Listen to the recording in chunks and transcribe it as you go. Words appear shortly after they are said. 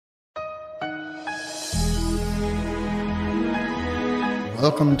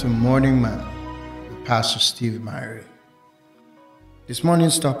Welcome to Morning Manna with Pastor Steve Myrie. This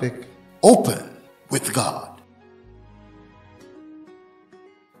morning's topic, Open with God.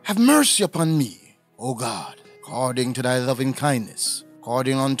 Have mercy upon me, O God, according to thy loving kindness,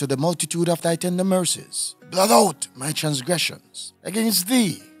 according unto the multitude of thy tender mercies. Blot out my transgressions. Against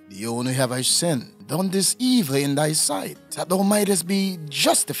thee, the only have I sinned, done this evil in thy sight, that thou mightest be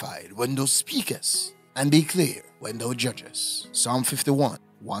justified when thou speakest, and be clear when thou judgest. Psalm 51,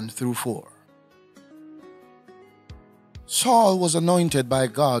 1-4. Saul was anointed by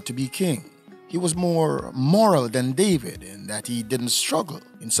God to be king. He was more moral than David in that he didn't struggle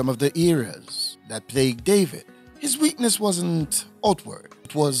in some of the areas that plagued David. His weakness wasn't outward,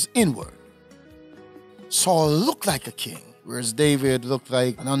 it was inward. Saul looked like a king, whereas David looked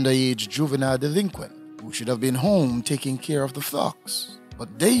like an underage juvenile delinquent who should have been home taking care of the flocks.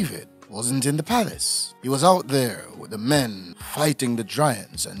 But David wasn't in the palace. He was out there with the men fighting the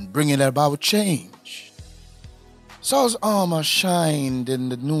giants and bringing about change. Saul's armor shined in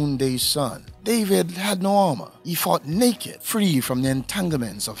the noonday sun. David had no armor. He fought naked, free from the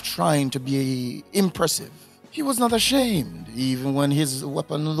entanglements of trying to be impressive. He was not ashamed, even when his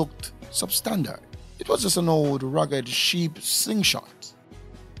weapon looked substandard. It was just an old rugged sheep slingshot.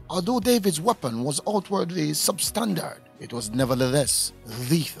 Although David's weapon was outwardly substandard, it was nevertheless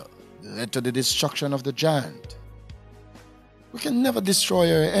lethal. It led to the destruction of the giant. We can never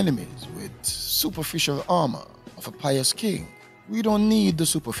destroy our enemies with superficial armor of a pious king. We don't need the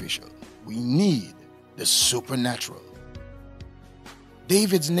superficial. We need the supernatural.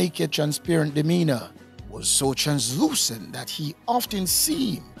 David's naked, transparent demeanor was so translucent that he often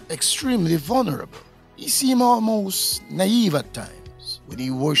seemed extremely vulnerable. He seemed almost naive at times. When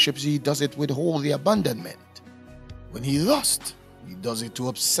he worships, he does it with holy abandonment. When he lusts, he does it to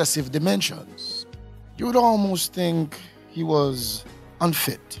obsessive dimensions. You would almost think he was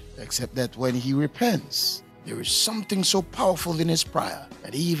unfit, except that when he repents, there is something so powerful in his prayer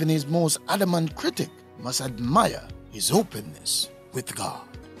that even his most adamant critic must admire his openness with God.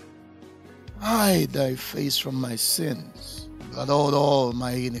 Hide thy face from my sins, blot out all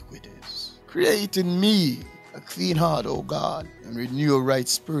my iniquities. Create in me a clean heart, O God, and renew a right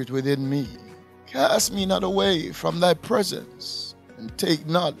spirit within me. Cast me not away from thy presence, and take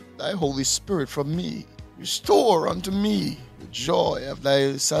not thy Holy Spirit from me. Restore unto me the joy of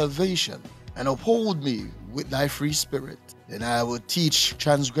thy salvation, and uphold me with thy free spirit. Then I will teach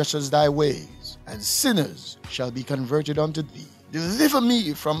transgressors thy ways, and sinners shall be converted unto thee. Deliver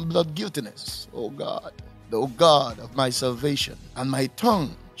me from blood guiltiness, O God, thou God of my salvation, and my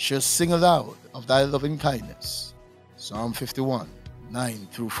tongue shall sing aloud of thy loving kindness. Psalm 51,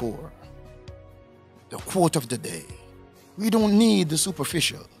 9-4. The quote of the day: we don't need the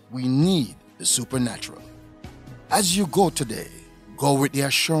superficial, we need the supernatural. As you go today, go with the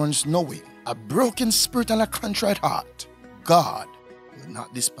assurance knowing a broken spirit and a contrite heart, God will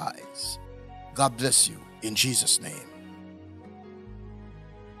not despise. God bless you in Jesus' name.